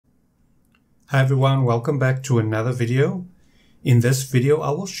Hi everyone, welcome back to another video. In this video, I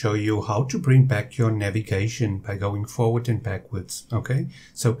will show you how to bring back your navigation by going forward and backwards. Okay,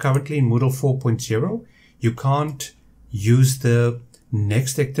 so currently in Moodle 4.0, you can't use the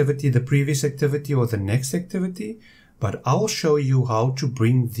next activity, the previous activity, or the next activity, but I'll show you how to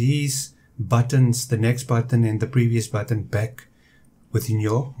bring these buttons, the next button and the previous button, back within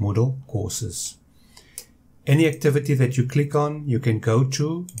your Moodle courses. Any activity that you click on, you can go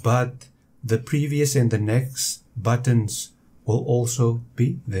to, but the previous and the next buttons will also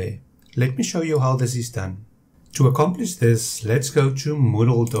be there. Let me show you how this is done. To accomplish this, let's go to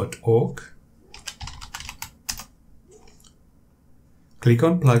moodle.org. Click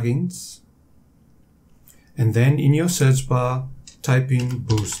on plugins. And then in your search bar, type in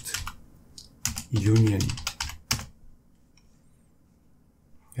Boost Union.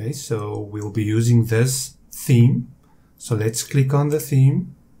 Okay, so we'll be using this theme. So let's click on the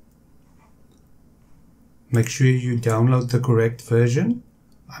theme. Make sure you download the correct version.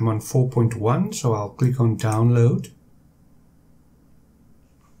 I'm on 4.1, so I'll click on download.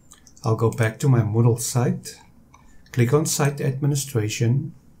 I'll go back to my Moodle site. Click on site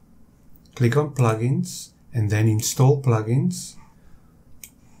administration. Click on plugins and then install plugins.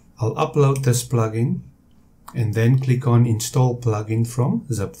 I'll upload this plugin and then click on install plugin from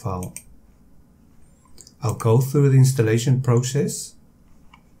zip file. I'll go through the installation process.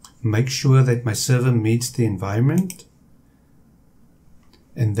 Make sure that my server meets the environment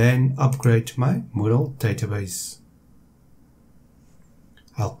and then upgrade my Moodle database.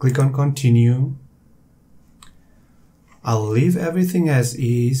 I'll click on continue. I'll leave everything as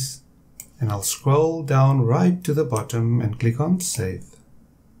is and I'll scroll down right to the bottom and click on save.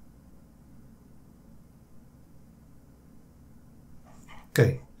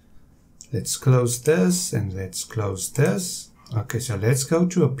 Okay, let's close this and let's close this. Okay, so let's go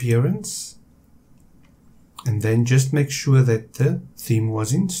to appearance and then just make sure that the theme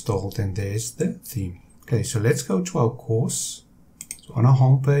was installed, and there's the theme. Okay, so let's go to our course. So on our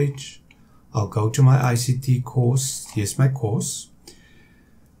home page, I'll go to my ICT course. Here's my course.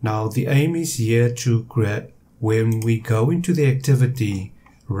 Now the aim is here to create, when we go into the activity,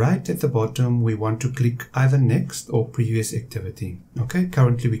 right at the bottom, we want to click either next or previous activity. Okay,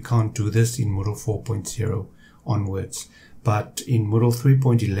 currently we can't do this in Moodle 4.0 onwards. But in Moodle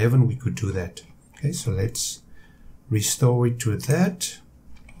 3.11 we could do that. Okay, so let's restore it to that.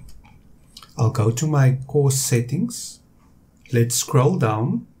 I'll go to my course settings. Let's scroll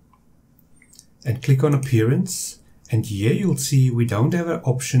down and click on appearance. And here you'll see we don't have an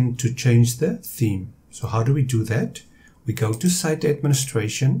option to change the theme. So how do we do that? We go to site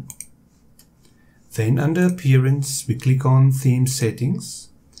administration. Then under appearance we click on theme settings.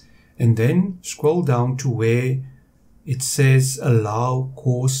 And then scroll down to where it says allow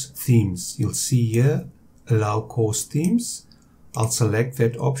course themes. You'll see here allow course themes. I'll select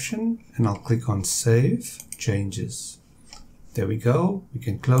that option and I'll click on save changes. There we go. We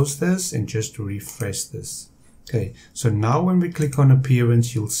can close this and just refresh this. Okay, so now when we click on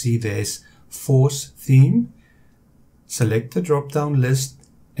appearance, you'll see there's force theme. Select the drop down list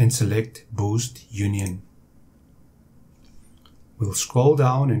and select Boost Union. We'll scroll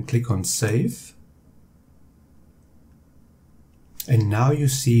down and click on save. And now you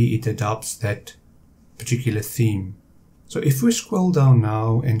see it adopts that particular theme. So if we scroll down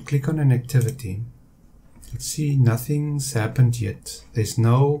now and click on an activity, let's see, nothing's happened yet. There's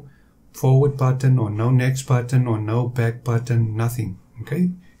no forward button or no next button or no back button, nothing. Okay,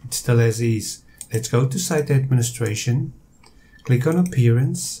 it's still as is. Let's go to site administration, click on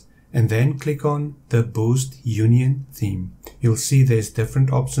appearance, and then click on the Boost Union theme. You'll see there's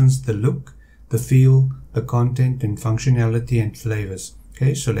different options: the look, the feel, the content, and functionality and flavors.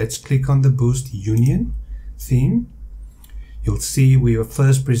 Okay, so let's click on the Boost Union theme. You'll see we were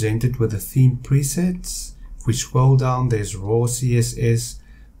first presented with the theme presets. If we scroll down, there's raw CSS,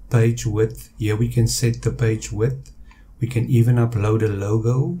 page width. Here we can set the page width. We can even upload a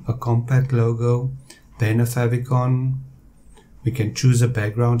logo, a compact logo, then a favicon. We can choose a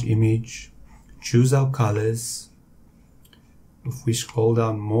background image, choose our colors. If we scroll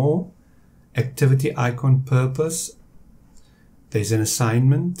down more, activity icon purpose, there's an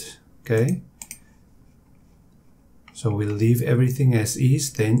assignment. Okay, so we'll leave everything as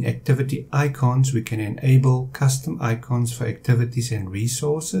is. Then activity icons, we can enable custom icons for activities and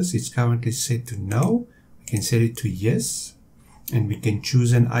resources. It's currently set to no. We can set it to yes, and we can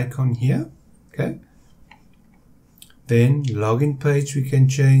choose an icon here. Okay, then login page we can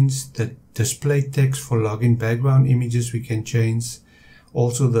change. The display text for login background images we can change.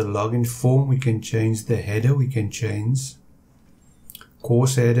 Also the login form we can change. The header we can change.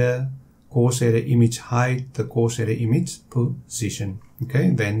 Course header, course header image height, the course header image position. Okay,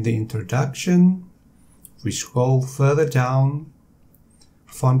 then the introduction. We scroll further down,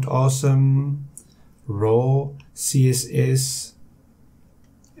 font awesome, raw, CSS,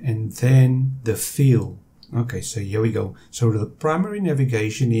 and then the feel. Okay, so here we go. So the primary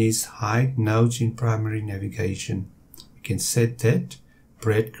navigation is hide notes in primary navigation. We can set that.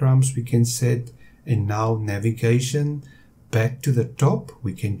 Breadcrumbs we can set. And now navigation back to the top.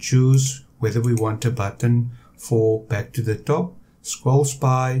 We can choose whether we want a button for back to the top, scroll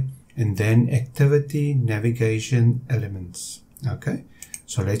by, and then activity navigation elements. Okay,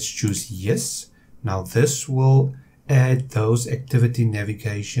 so let's choose yes. Now this will add those activity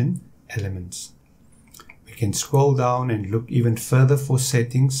navigation elements. We can scroll down and look even further for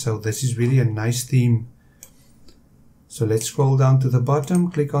settings. So this is really a nice theme. So let's scroll down to the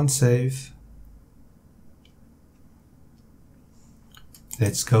bottom, click on save.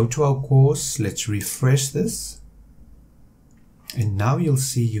 Let's go to our course. Let's refresh this. And now you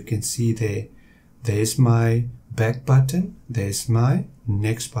can see there's my back button. There's my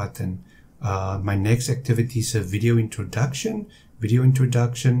next button. My next activity is a video introduction.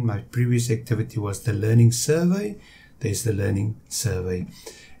 My previous activity was the learning survey. There's the learning survey.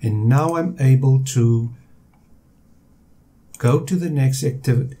 And now I'm able to go to the next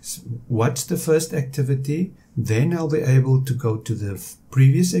activity. What's the first activity? Then I'll be able to go to the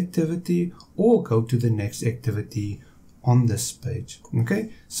previous activity or go to the next activity on this page.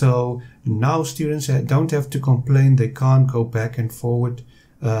 Okay, so now students don't have to complain they can't go back and forward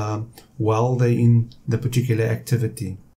while they're in the particular activity.